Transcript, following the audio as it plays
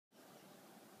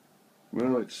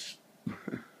Well, it's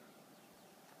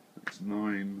it's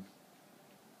 9.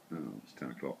 No, it's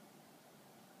 10 o'clock.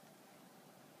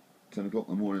 10 o'clock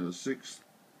in the morning of the 6th,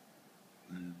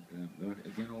 and we're at it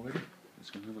again already. Let's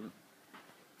go and have a look.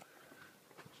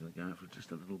 So we're going for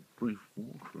just a little brief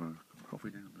walk for a coffee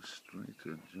down the street to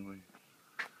enjoy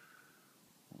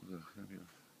what was going to be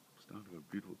a start of a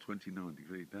beautiful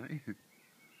 29-degree day. And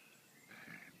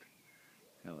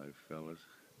hello, fellas.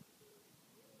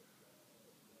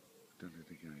 Done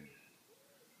it again.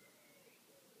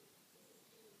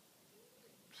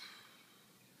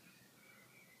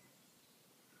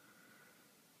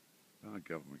 Our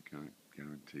government can't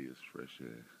guarantee us fresh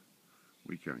air.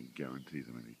 We can't guarantee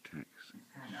them any tax.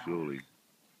 Surely.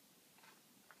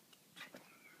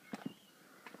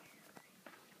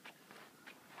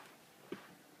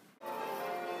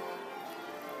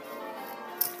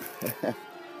 The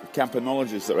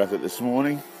campanologists that were at it this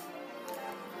morning,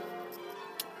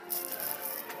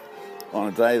 on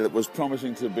a day that was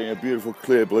promising to be a beautiful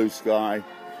clear blue sky.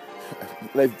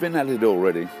 They've been at it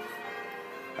already.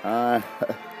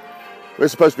 We're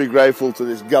supposed to be grateful to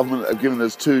this government that have given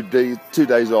us 2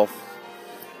 days off.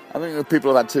 I think the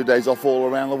people have had 2 days off all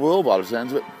around the world by the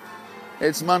sounds of it.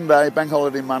 It's Monday, bank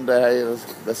holiday Monday,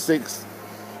 the 6th,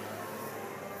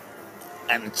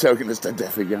 and they're choking us to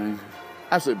death again.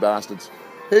 Absolute bastards.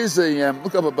 Here's the,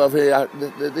 look up above here,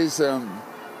 these sort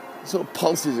of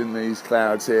pulses in these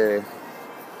clouds here.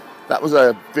 That was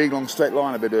a big long straight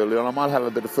line a bit earlier on. I might have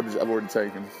a bit of footage I've already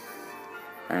taken.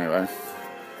 Anyway,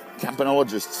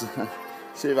 campanologists.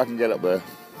 See if I can get up there.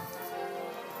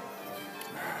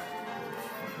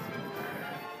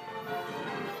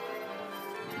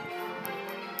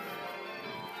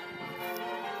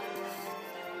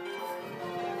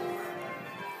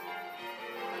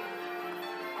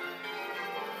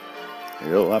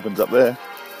 It all happens up there.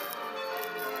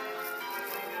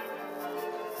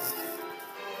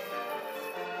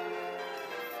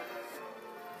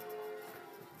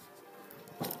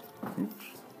 Oops.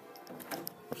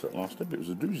 What's that last step? It was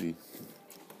a doozy.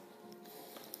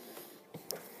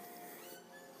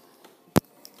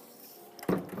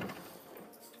 There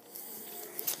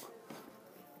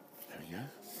we go.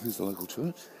 Here's the local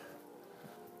church.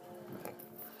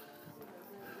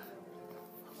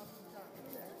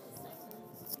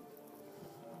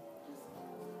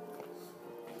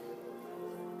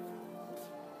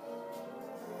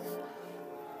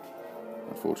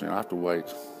 Unfortunately, I have to wait.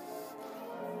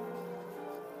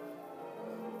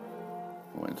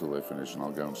 I'll wait until they finish and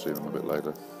I'll go and see them a bit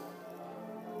later.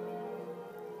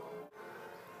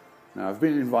 Now, I've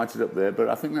been invited up there, but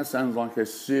I think that sounds like a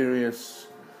serious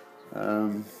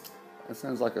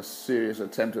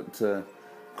attempt at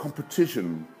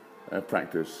competition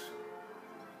practice.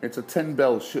 It's a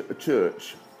 10-bell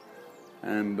church,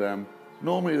 and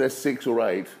normally there's 6 or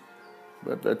 8,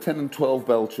 but 10 and 12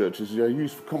 bell churches are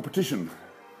used for competition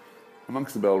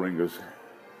amongst the bell ringers.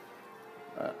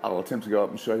 I'll attempt to go up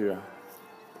and show you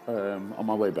on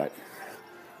my way back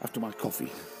after my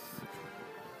coffee.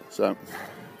 So,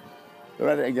 they're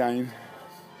at it again.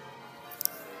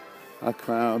 Our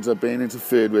clouds are being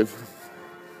interfered with.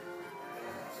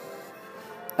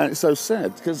 And it's so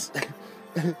sad because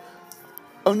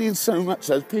only in so much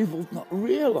as people not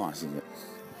realising it.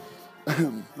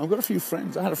 I've got a few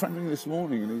friends. I had a friend ring this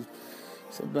morning and he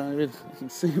said, David, I can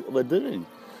see what they're doing.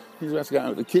 He's about to go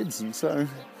out with the kids, and so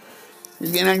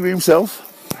he's getting angry himself.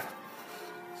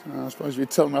 So I suppose if you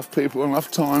tell enough people enough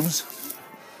times,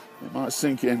 it might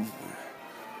sink in.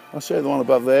 I'll show you the one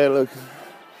above there, look.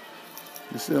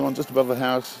 You see the one just above the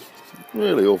house?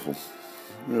 Really awful.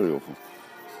 Really awful.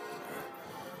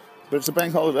 But it's a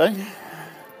bank holiday,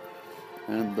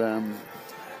 and I'm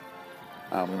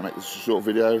going to make this a short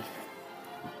video.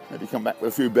 Maybe come back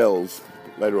with a few bells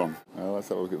later on. Let's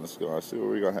have a look at the sky, see what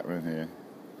we got happening here.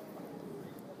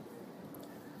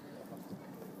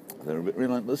 They're a bit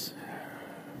relentless.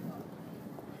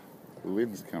 The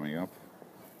wind's coming up,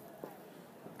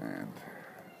 and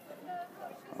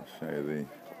I'll show you the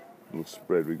little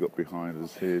spread we got behind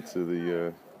us here to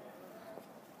the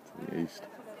east.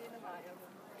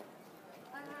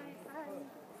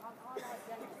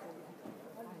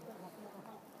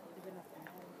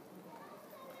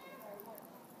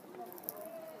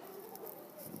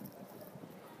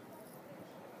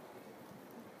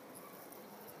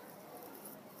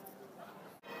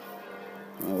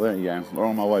 Well, there you go. We're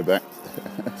on my way back.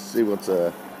 See what's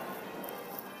well,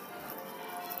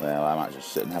 I might just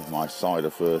sit and have my cider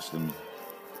first and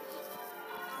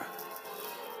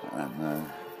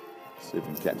see if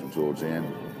we can catch them towards the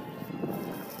end.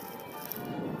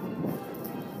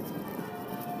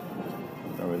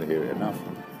 Don't really hear it enough.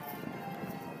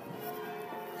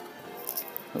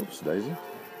 Oops, Daisy.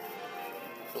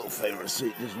 Little favourite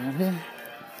seat just round here.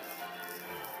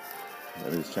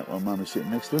 That is chap my mum is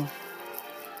sitting next to him.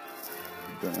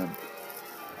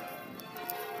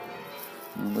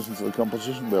 And listen to the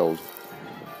competition bells.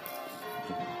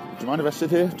 Do you mind if I sit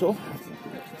here at all?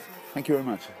 Thank you very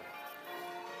much.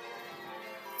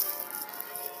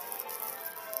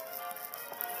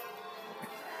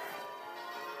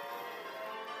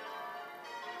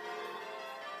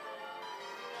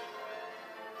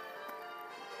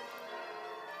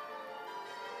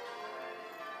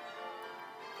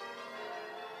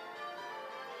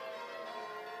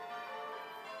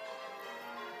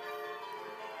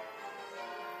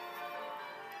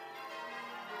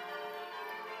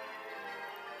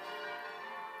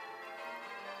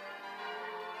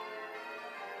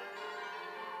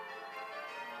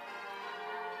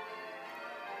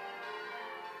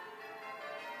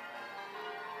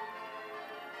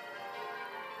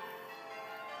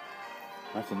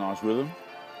 That's a nice rhythm.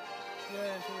 Yeah,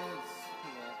 it is.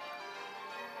 Yeah.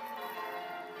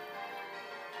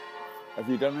 Have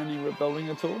you done any bowling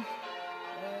at all? I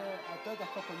did a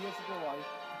couple of years ago. I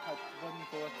had one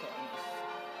go at it, and it's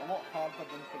a lot harder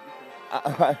than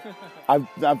what you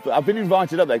do. I've been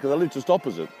invited up there because I live just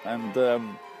opposite and to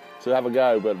have a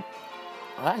go, but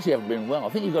I actually haven't been well. I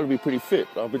think you've got to be pretty fit,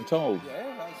 I've been told. Yeah,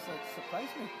 that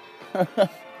surprised me. I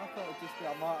thought it'd just be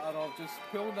a matter of just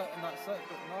pulling it and that's it,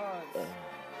 but no,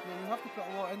 you have to put a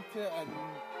lot into it, and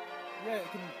yeah, it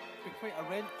can be quite a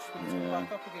wrench when you get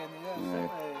back up again.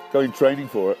 Going training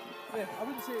for it. Yeah, I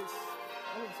wouldn't say it's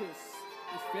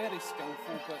very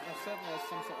skillful, but there certainly is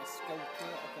some sort of skill to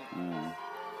it,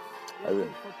 I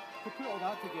think. To put all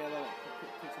that together,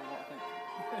 it takes a lot, I think.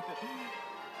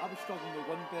 I was struggling with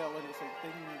one bell and it's like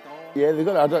ding dong. Yeah, they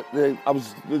got.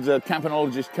 The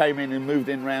campanologist came in and moved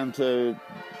in round to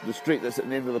the street that's at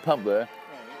the end of the pub there,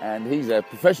 and he's a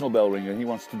professional bell ringer. He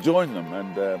wants to join them,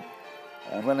 and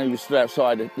when he was stood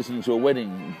outside listening to a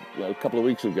wedding a couple of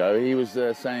weeks ago, he was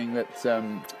saying that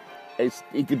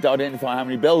he could identify how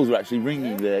many bells were actually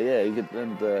ringing there. Yeah, he could,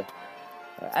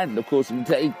 and of course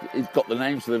he's got the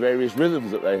names for the various rhythms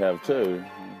that they have too.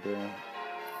 The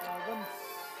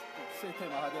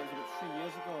time I had it was about 3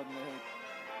 years ago, and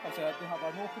they have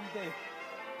an open day,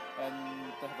 and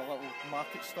they have a little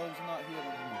market stalls and that here.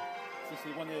 And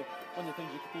one of the things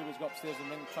you could do was go upstairs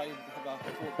and try and have a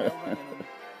folk bell ringing. And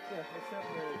yeah, it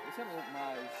certainly opened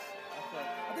my eyes.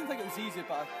 I didn't think it was easy,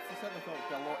 but I certainly thought it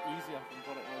would be a lot easier than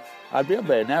what it was. I'd be up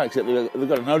there now, except they've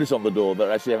got a notice on the door that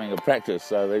they're actually having a practice,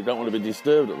 so they don't want to be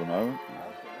disturbed at the moment. Okay.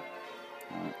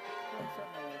 Right. Yeah,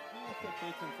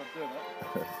 certainly. I'm for doing it.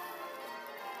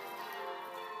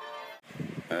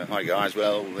 Hi guys,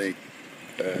 well the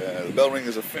bell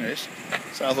ringers are finished,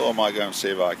 so I thought I might go and see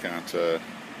if I can't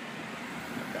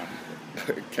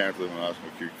counter them and ask them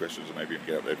a few questions and maybe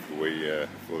get up there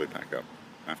before they pack up.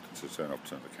 I have to turn the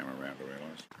camera around, I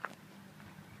realise.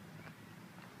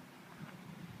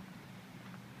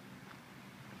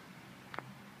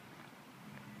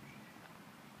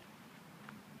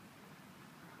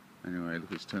 Anyway,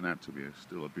 look, it's turned out to be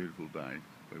still a beautiful day.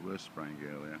 They were spraying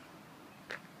earlier.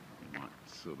 You might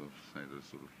sort of say there's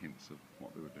sort of hints of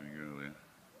what they were doing earlier,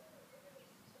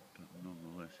 but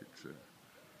nonetheless it's a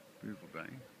beautiful day,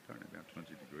 currently about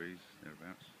 20 degrees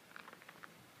thereabouts.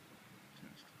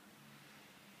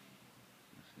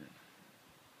 That's it.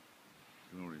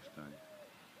 Glorious day.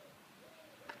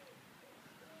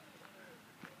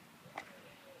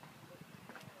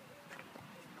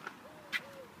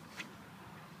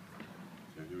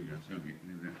 So here we go, so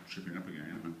we're tripping up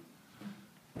again.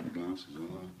 The glasses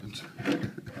all opened. I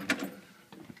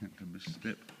can't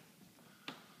misstep.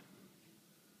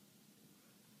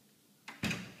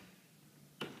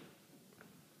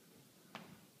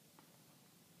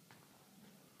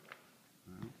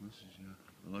 Well, this is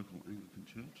the local Anglican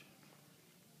church.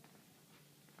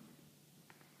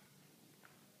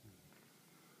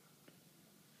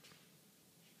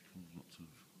 Lots of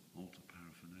altar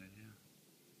paraphernalia.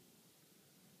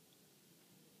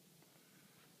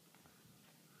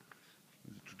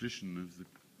 Tradition of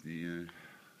the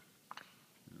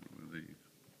where the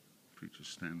preacher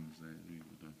stands there, he's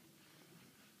all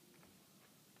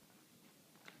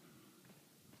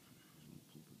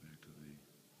pulpit there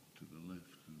to the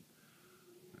left, and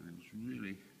it was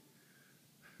really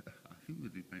I think the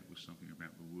debate was something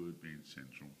about the word being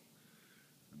central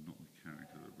and not the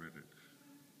character that read it.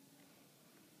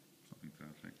 Something to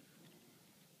that effect.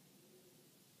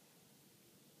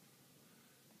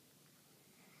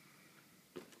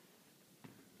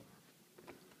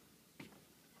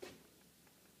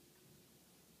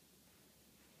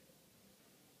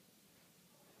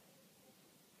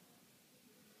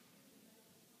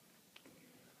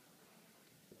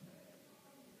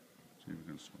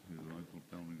 going to spot who the local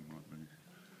building might be.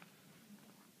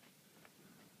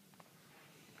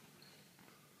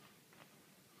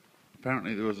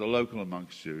 Apparently there was a local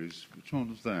amongst you. Which one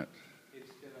was that?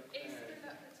 It's still up there.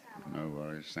 No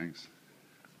worries, thanks.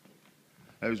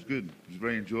 That was good. It was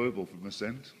very enjoyable from this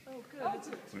end. Oh, good.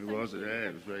 It was, yeah,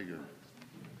 it was very good.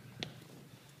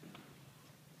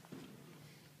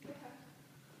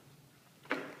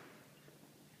 So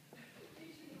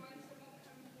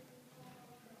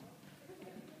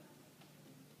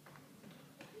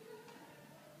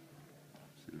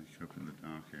it's up in the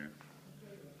dark here.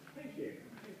 Thank you.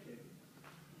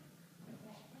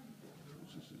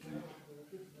 This is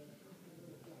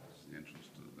the entrance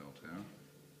to the bell tower.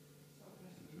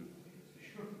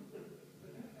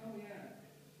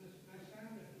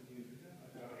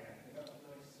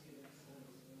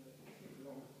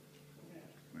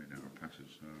 Very narrow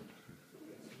passage, so.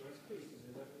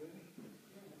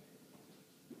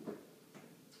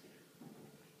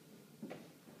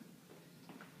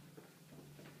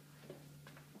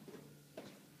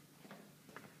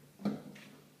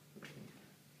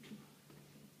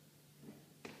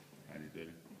 How do you do?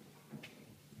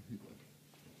 I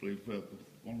believe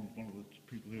one of the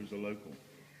people here is a local.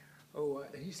 Oh,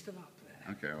 he's still up there.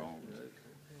 Okay, well,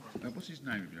 what's his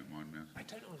name, if you don't mind me asking? I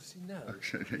don't honestly know.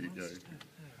 Okay, there you go. Okay.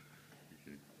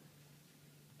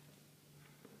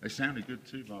 They sounded good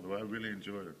too, by the way. I really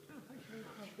enjoyed it. Oh, thank you.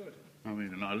 Oh, good. I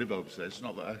mean, and I live upstairs. It's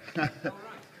not that. All right.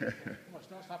 Well,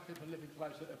 it's nice to have people living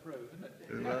close that approve, isn't it?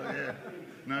 Well, yeah.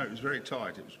 No, it was very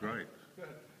tight. It was great. Good.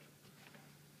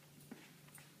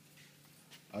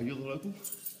 Are you the local?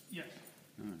 Yes.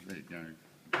 Oh, there you go.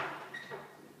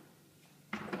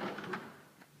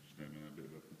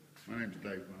 My name's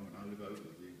Dave. I live over the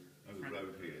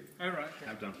road here. All right.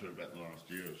 I've done for about the last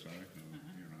year or so, year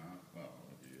and a half, well,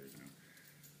 over a year now.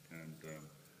 And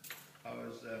I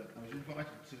was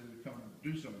invited to come and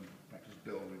do some practice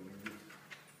building.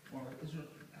 Well, I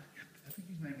think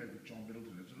his name was John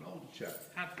Middleton. It's an older chap.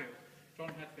 Hadfield.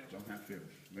 John Hadfield. John Hatfield.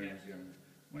 When he was young.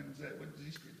 When does he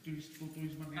still do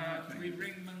his Monday night thing? We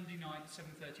ring Monday night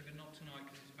 7:30, but not tonight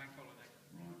because it's a bank holiday.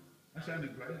 Right. That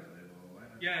sounded great. By the way.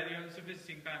 Yeah, it's a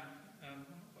visiting band. I'm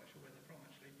not quite sure where they're from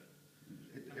actually, but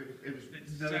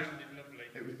it sounded lovely.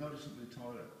 It was noticeably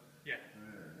tighter. Yeah.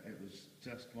 It was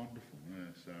just wonderful.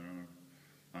 Yeah, so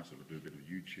I sort of do a bit of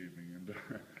YouTubing, and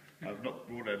I've not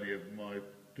brought any of my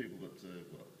people that,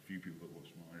 well, a few people that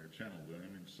watch my channel, but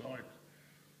I'm inside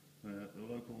the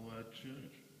local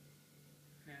church.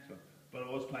 Yeah. So, but I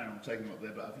was planning on taking them up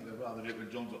there, but I think they'd rather do it when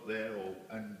John's up there,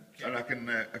 and I can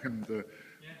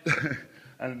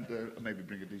and maybe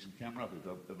bring a decent camera up if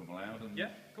I'm allowed. And, Yeah,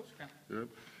 of course you can.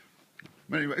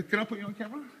 Anyway, can I put you on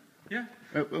camera? Yeah.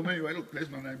 Well, anyway, look, there's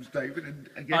my name's David, and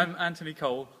again, I'm Anthony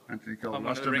Cole. Anthony Cole. I'm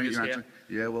Nice one to of the meet you, ringers Anthony.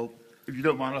 Yeah, well, if you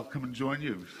don't mind, I'll come and join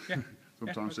you Yeah.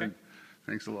 sometime okay. soon.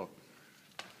 Thanks a lot.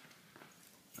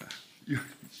 You,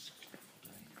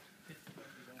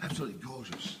 absolutely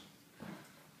gorgeous.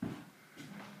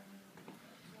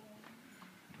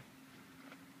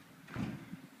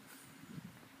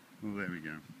 Well, there we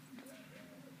go.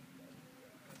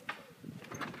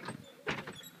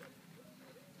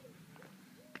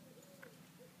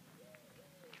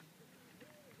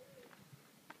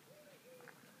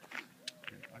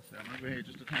 I'm over here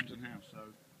just at Hampton House, so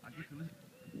I get to listen.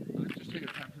 Let's just take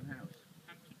it to Hampton House.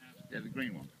 Hampton House. Yeah, the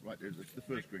green one, right there, the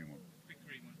first green one. Big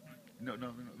green one, right? No,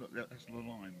 that's the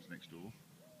Limes next door.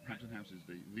 Hampton House is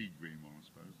the green one, I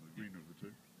suppose, the greener of the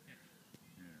two. Yeah.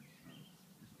 Yeah, so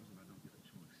it's not that I don't get a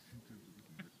choice in terms of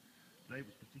looking, but today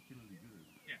was particularly good.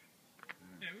 Yeah.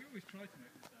 Yeah, we always try to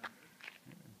make the sound.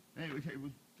 Anyway, it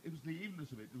was the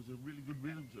evenness of it. There was a really good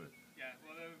rhythm to it. Yeah,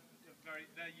 well, they're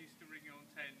used to ringing on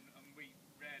 10, and we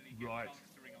rarely get Right. a chance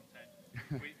to ring on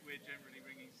 10. We're generally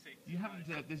ringing 6. You haven't.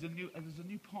 There's a new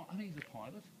pilot. I think he's a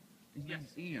pilot. His Yes.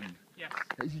 name's Ian. Yes,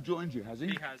 Has he joined you? Has he?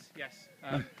 he has, yes.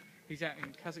 He's out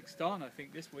in Kazakhstan, I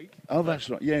think, this week. Oh, that's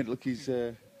right. Yeah, look, he's.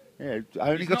 Yeah, I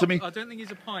only got to meet. I don't think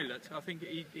he's a pilot. I think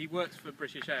he works for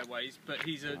British Airways, but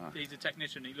he's a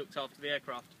technician. He looks after the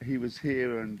aircraft. He was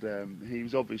here, and he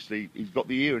was obviously. He's got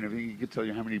the ear and everything. He could tell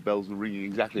you how many bells were ringing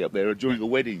exactly up there during a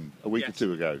wedding a week or Yes.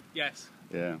 two ago. Yes.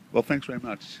 Yeah. Well, thanks very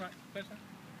much. Right, pleasure.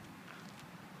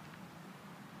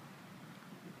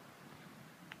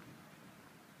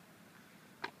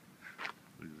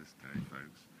 Look at this day,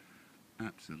 folks.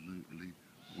 Absolutely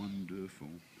wonderful.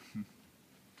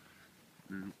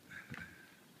 Now, I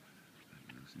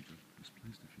seem to have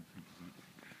misplaced a few things like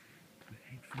the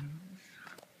headphones.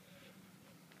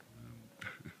 I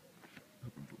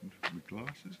haven't put my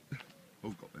glasses. Oh,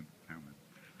 I've got them. Found them.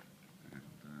 And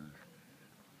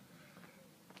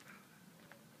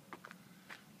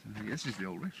this is the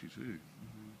old rectory too.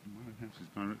 My house is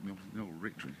directly opposite the old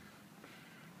rectory.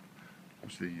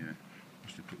 Wish they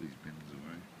put these bins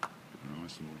away. Put an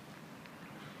eyesore.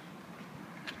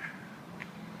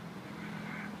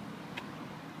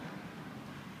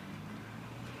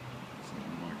 Some of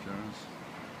my cars.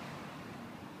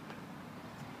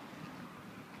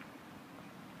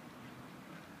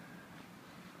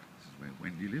 This is where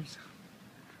Wendy lives.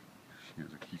 She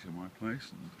has a key to my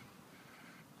place, and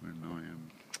when I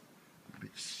am a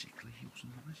bit sickly or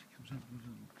something, she comes over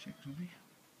and checks on me.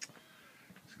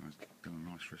 This guy's done a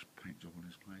nice fresh paint job on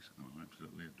his place, and I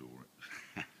absolutely adore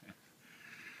it.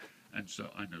 And so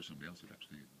I know somebody else would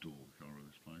absolutely adore the colour of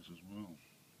this place as well.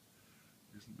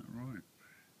 Isn't that right?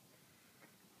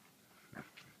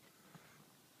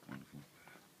 Wonderful.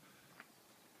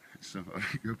 So I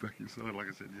go back inside, like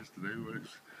I said yesterday, where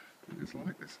it's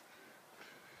like this.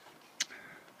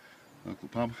 Local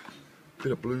pub,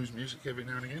 bit of blues music every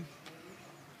now and again.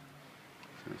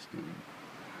 So it's still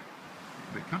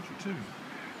a bit country too.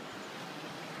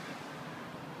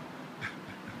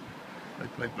 They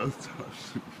play both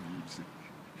types of music.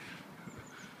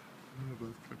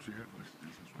 Both country and western,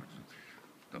 that's right.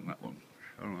 Done that one.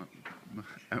 Alright,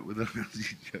 out with the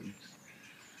Nazi jokes.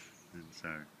 And so,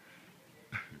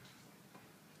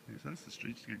 yeah, so that's the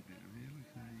streetscape down here.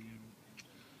 Like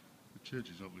the church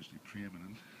is obviously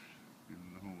preeminent in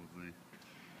the whole of the.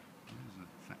 There's a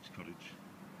thatched cottage,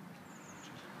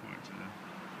 which is quite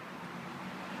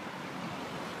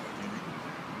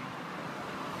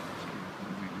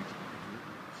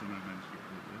somehow managed to get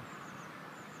it there.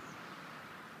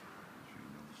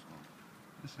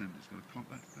 This end has got a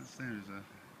convent. That's there is a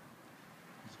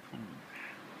convent.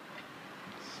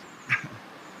 It's a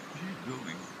huge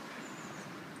building,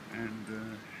 and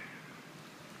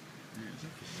yeah, it's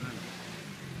up for sale.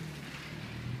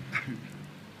 I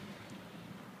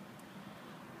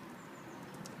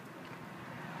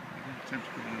didn't attempt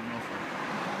to put it in an offer.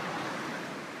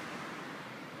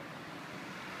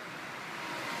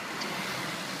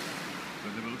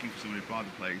 But they were looking for somebody to buy the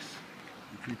place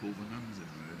and keep all the nuns in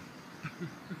there.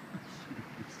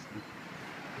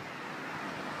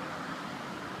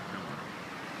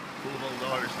 Full of old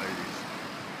Irish ladies.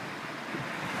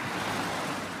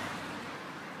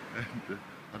 And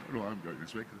I don't know why I'm going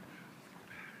this way,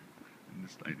 and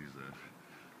this lady's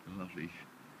a lovely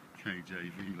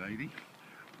KJV lady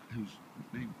whose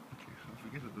name I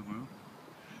forget at the moment.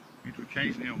 Meet her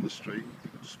occasionally on the street. I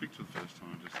got to speak to her the first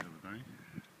time just the other day.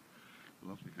 A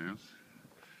lovely house.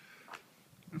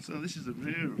 And so this is the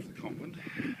rear of the convent.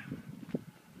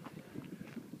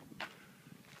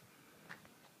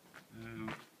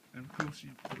 And of course you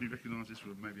probably recognise this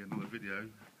from maybe another video,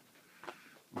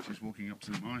 which is walking up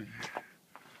to my,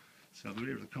 so the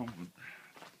rear of the convent.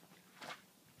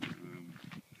 The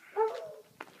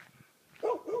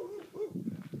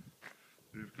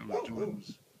rear of the convent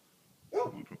joins my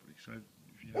property, so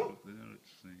if you have a look there,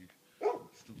 it's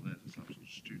still there, it's some sort of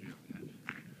studio they have.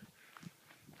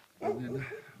 And then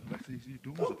back to these new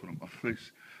doors I put on my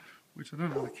place, which I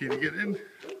don't have the key to get in.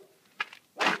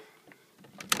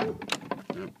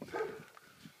 Yep.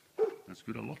 That's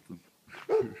good, I locked them.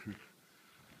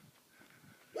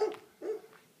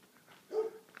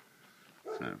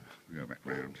 So, we go back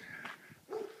round.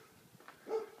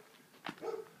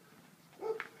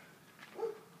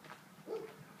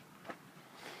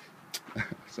 I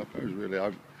suppose really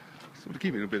I'm sort of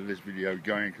keeping a bit of this video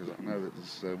going because I know that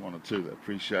there's one or two that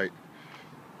appreciate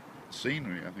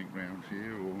scenery, I think, round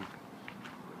here, or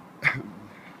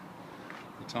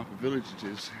the type of village it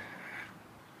is.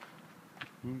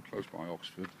 Close by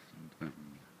Oxford, and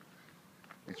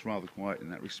it's rather quiet in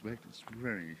that respect. It's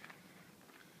very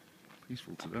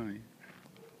peaceful today.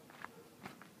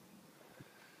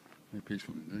 Very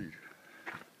peaceful indeed.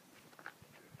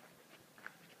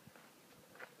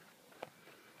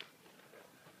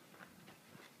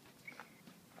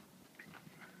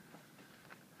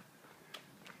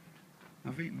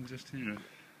 I've eaten just here a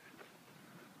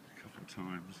couple of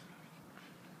times,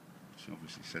 which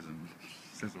obviously says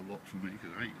a lot for me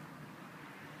because I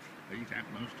eat out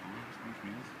most times, most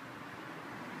meals.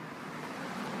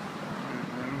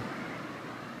 And,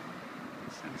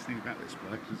 the saddest thing about this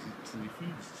place is that the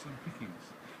food is so pickings.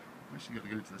 I've actually got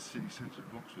to go to the city centre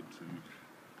of Oxford to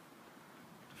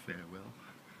fare well.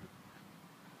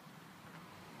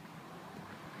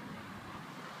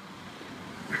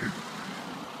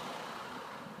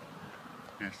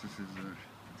 Yes, this is the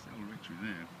old rectory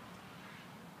there.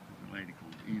 There's a lady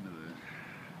called Ina there.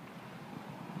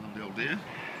 Lovely old dear.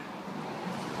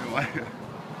 Anyway, the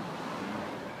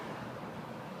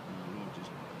Lord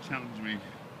just challenged me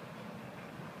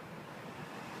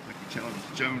back in challenge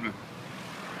Jonah.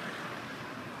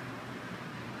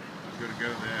 I've got to go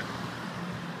there,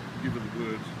 give her the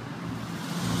word.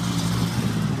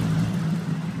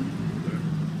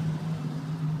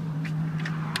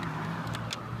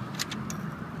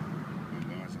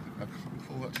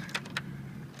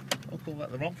 I'll call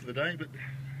that the romp for the day, but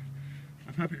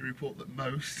I'm happy to report that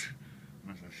most,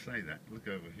 and as I say that, look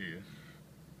over here,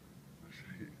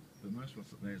 that most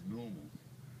what's up there is normal.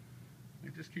 They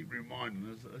just keep reminding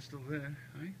us that they're still there,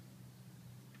 eh?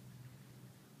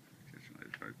 Catch you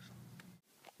later, folks.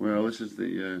 Well, this is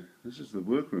the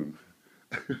workroom.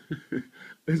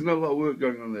 There's not a lot of work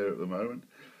going on there at the moment.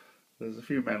 There's a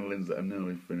few mandolins that are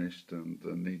nearly finished and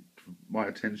need my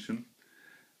attention.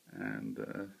 And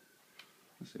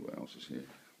let's see what else is here.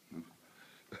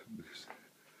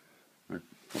 I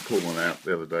pulled one out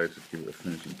the other day to give it the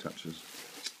finishing touches.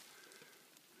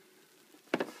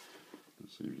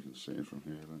 Let's see if you can see it from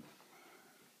here then.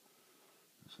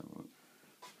 Let's have a look.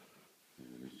 There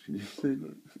it is. Can you see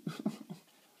that?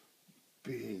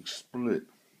 Big split.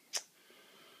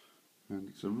 And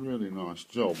it's a really nice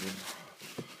job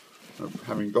of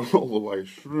having gone all the way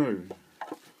through.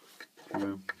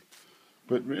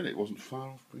 But really it wasn't far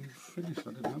off being finished.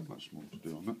 I didn't have much more to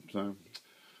do on that. So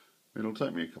it'll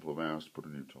take me a couple of hours to put a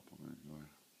new top on it anyway.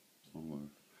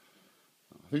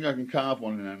 I think I can carve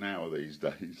one in an hour these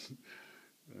days.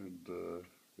 And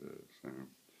yeah, so,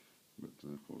 but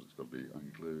of course it's got to be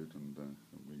unglued and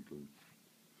re-glued.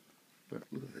 But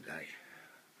look at the day.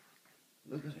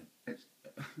 Look at it. It's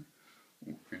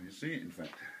oh, can you see it in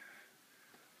fact?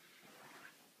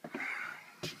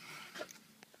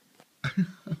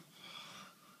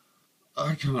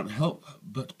 I can't help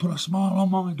but put a smile on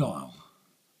my dial.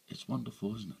 It's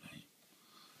wonderful, isn't it,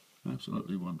 eh?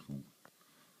 Absolutely wonderful.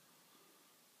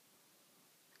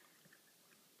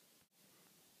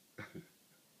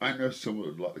 I know someone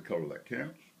would like the colour of that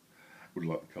couch, would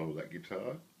like the colour of that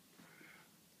guitar.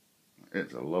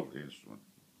 It's a lovely instrument.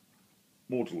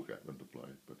 More to look at than to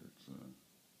play, but it's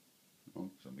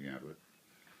something out of it.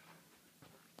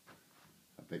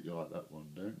 I think you like that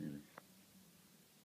one, don't you?